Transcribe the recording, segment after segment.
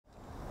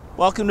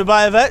Welcome to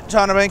Buy a Vet,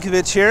 John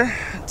Abankovich here.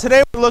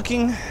 Today we're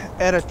looking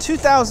at a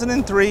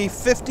 2003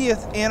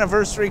 50th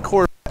anniversary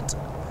Corvette.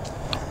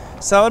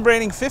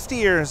 Celebrating 50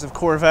 years of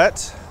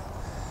Corvette,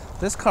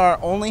 this car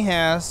only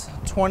has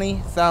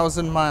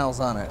 20,000 miles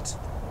on it.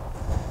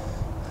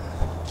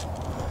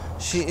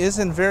 She is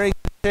in very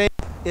good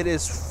shape. It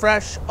is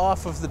fresh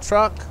off of the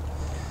truck.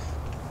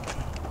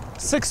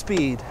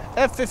 6-speed,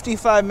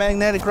 F55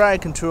 magnetic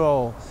ride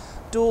control,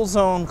 dual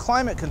zone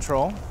climate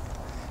control,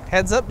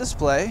 heads-up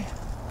display,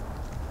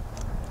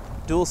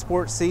 dual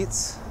sport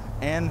seats,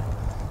 and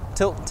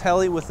tilt and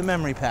telly with the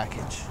memory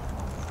package.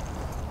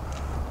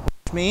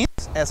 Which means,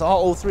 as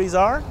all 03s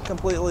are,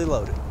 completely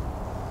loaded.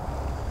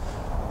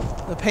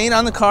 The paint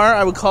on the car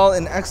I would call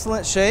in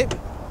excellent shape.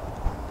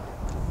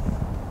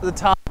 The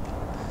top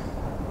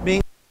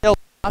being in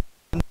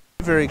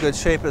very good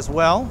shape as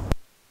well.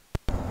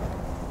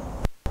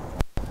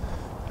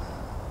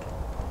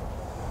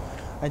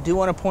 I do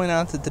want to point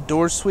out that the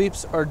door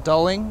sweeps are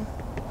dulling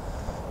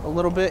a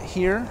little bit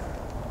here.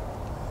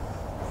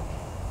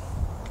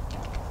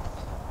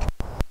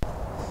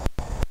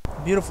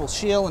 Beautiful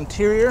shell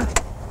interior.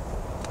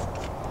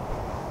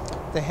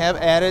 They have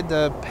added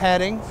the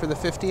padding for the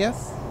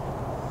 50th.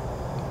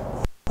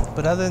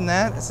 But other than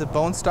that, it's a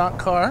bone stock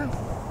car.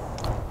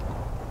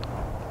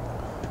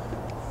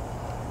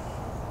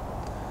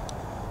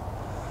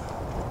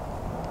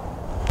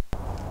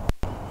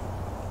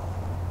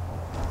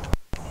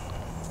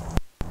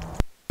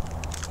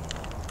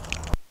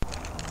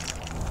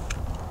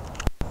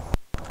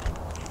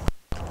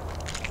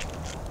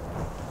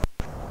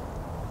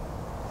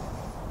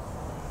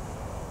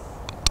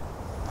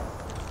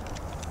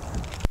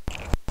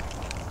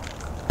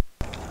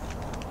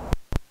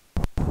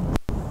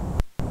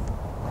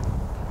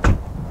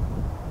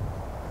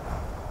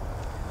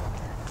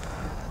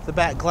 The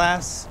back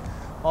glass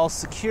all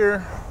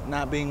secure,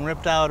 not being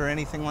ripped out or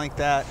anything like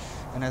that.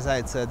 And as I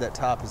had said, that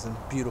top is in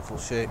beautiful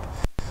shape.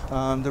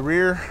 The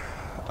rear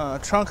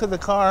trunk of the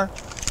car,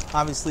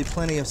 obviously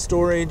plenty of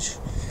storage,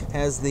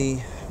 has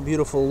the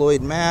beautiful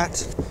Lloyd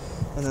mat,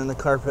 and then the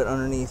carpet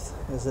underneath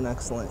is in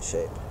excellent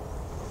shape.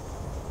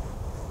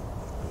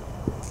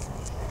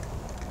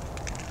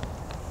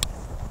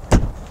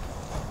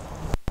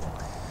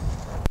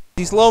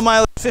 These low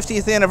mileage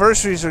 50th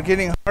anniversaries are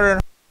getting harder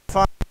and harder to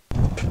find.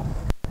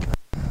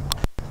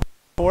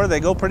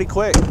 They go pretty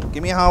quick.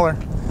 Give me a holler.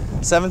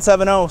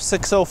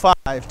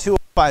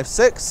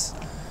 770-605-2056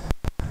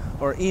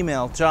 or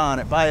email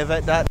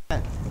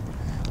john@buyavet.net.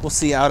 We'll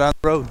see you out on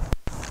the road.